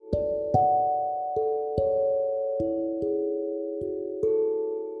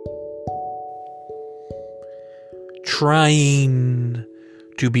trying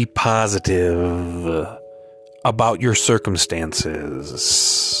to be positive about your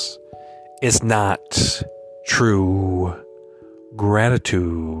circumstances is not true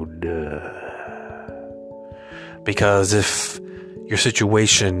gratitude. Because if your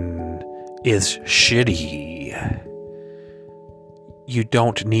situation is shitty, you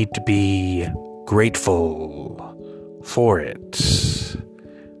don't need to be grateful for it.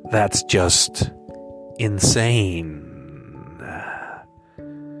 That's just insane.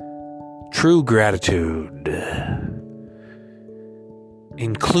 True gratitude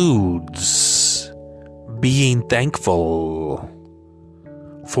includes being thankful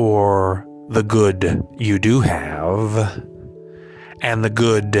for the good you do have and the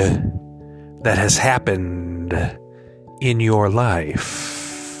good that has happened in your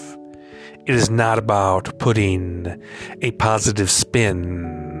life. It is not about putting a positive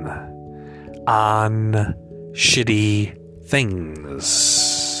spin on shitty things.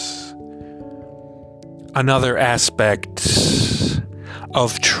 Another aspect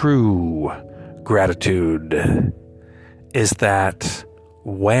of true gratitude is that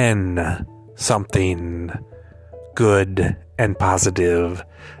when something good and positive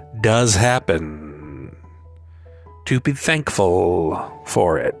does happen, to be thankful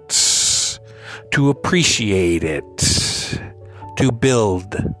for it, to appreciate it, to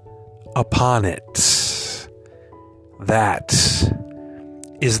build upon it. That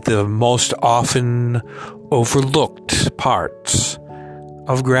is the most often overlooked part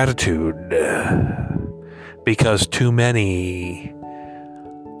of gratitude, because too many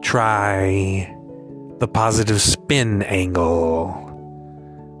try the positive spin angle,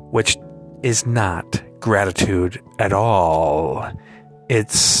 which is not gratitude at all.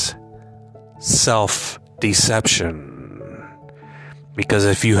 It's self-deception. Because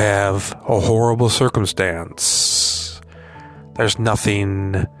if you have a horrible circumstance, there's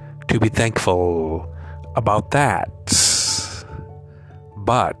nothing to be thankful about that.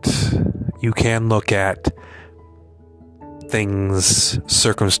 But you can look at things,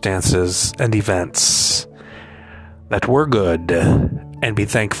 circumstances, and events that were good and be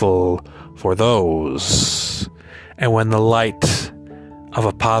thankful for those. And when the light of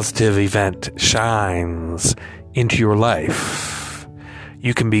a positive event shines into your life,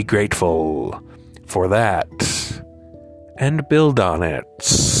 you can be grateful for that and build on it.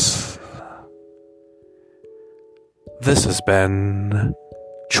 This has been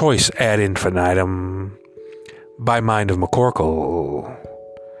Choice Ad Infinitum by Mind of McCorkle.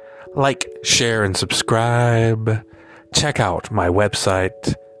 Like, share, and subscribe. Check out my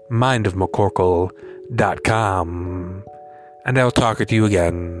website, mindofmccorkle.com. And I'll talk to you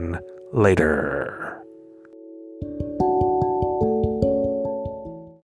again later.